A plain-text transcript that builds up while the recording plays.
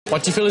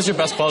What do you feel is your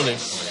best quality? I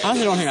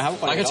honestly don't think I have a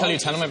quality. I can tell you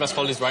 10 of my best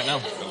qualities right now.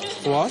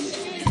 What?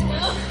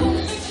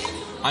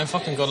 I'm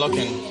fucking good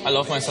looking. I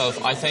love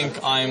myself. I think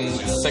I'm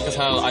sick as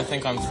hell. I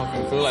think I'm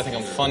fucking cool. I think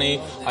I'm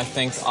funny. I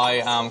think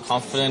I am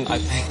confident. I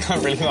think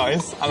I'm really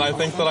nice. And I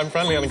think that I'm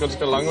friendly and good to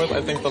get along with.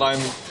 I think that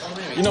I'm...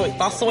 You know,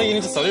 that's the way you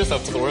need to sell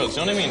yourself to the world. Do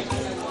you know what I mean?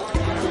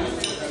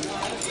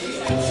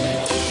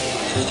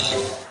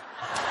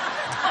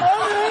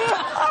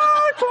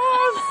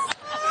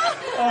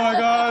 Oh my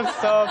God,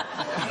 stop.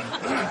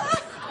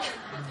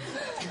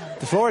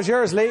 The floor is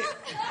yours, Leigh.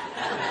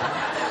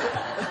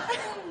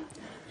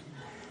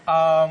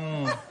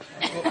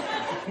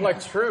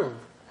 Like, true.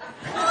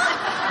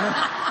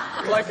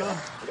 Like,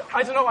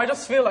 I don't know, I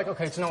just feel like,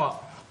 okay, do you know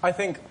what? I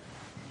think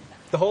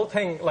the whole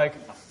thing, like,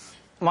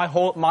 my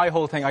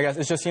whole thing, I guess,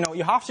 is just, you know,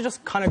 you have to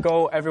just kind of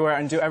go everywhere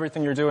and do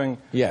everything you're doing.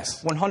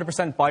 Yes.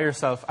 100% by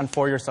yourself and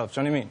for yourself,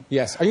 do you know what I mean?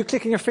 Yes. Are you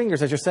clicking your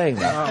fingers as you're saying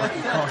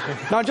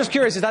that? No, I'm just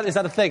curious, is that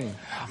a thing?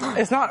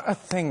 It's not a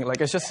thing,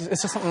 like, it's just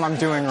something I'm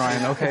doing,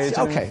 Ryan, okay?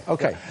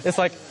 Okay. It's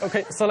like,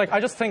 okay, so, like, I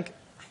just think,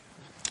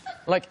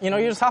 like, you know,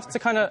 you just have to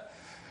kind of,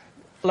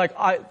 like,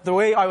 the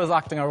way I was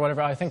acting or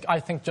whatever, I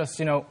think just,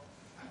 you know,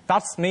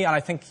 that's me, and I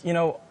think, you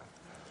know,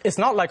 it's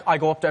not like I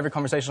go up to every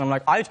conversation, I'm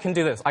like, I can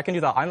do this, I can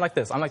do that, I'm like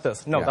this, I'm like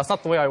this. No, that's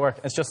not the way I work.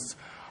 It's just,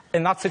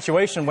 in that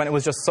situation, when it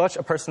was just such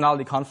a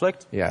personality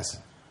conflict, yes,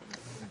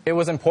 it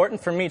was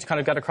important for me to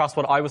kind of get across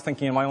what I was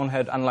thinking in my own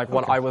head and, like,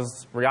 what I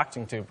was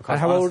reacting to. Because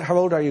and how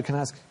old are you, can I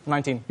ask?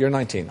 19. You're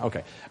 19,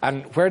 okay.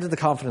 And where did the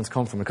confidence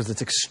come from? Because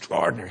it's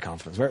extraordinary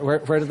confidence.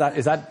 Where did that,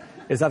 is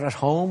that at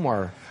home,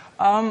 or?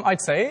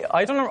 I'd say,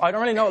 I don't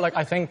really know. Like,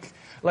 I think,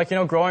 like, you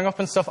know, growing up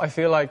and stuff, I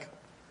feel like,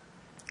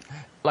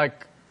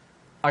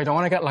 I don't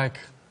want to get, like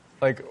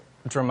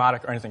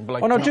dramatic or anything, but,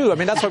 like... Oh, no, do. I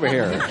mean, that's what we're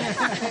here.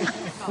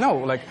 No,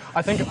 like,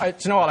 I think, do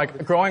you know what,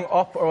 like, growing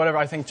up or whatever,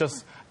 I think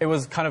just, it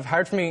was kind of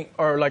hard for me,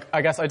 or, like,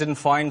 I guess I didn't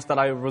find that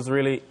I was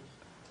really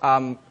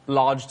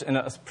lodged in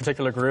a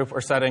particular group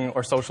or setting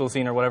or social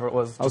scene or whatever it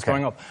was, just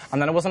growing up.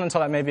 And then it wasn't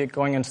until I maybe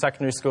going into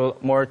secondary school,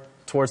 more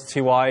towards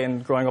TY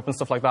and growing up and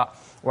stuff like that,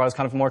 where I was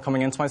kind of more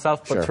coming into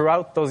myself. But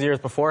throughout those years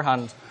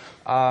beforehand,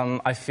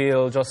 I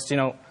feel just, you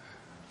know,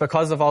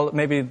 because of all,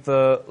 maybe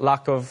the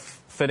lack of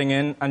fitting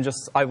in, and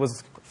just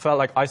felt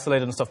like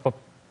isolated and stuff. But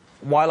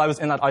while I was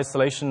in that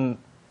isolation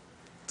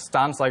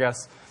stance, I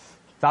guess,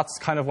 that's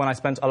kind of when I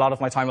spent a lot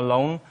of my time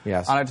alone.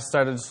 Yes. And I just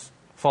started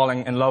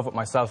falling in love with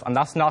myself, and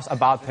that's not a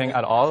bad thing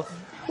at all.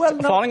 Well,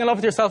 no, falling in love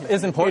with yourself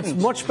is important.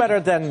 It's much better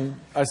than,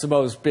 I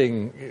suppose,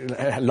 being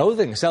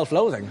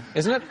self-loathing,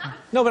 isn't it?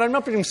 No, but I'm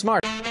not being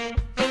smart.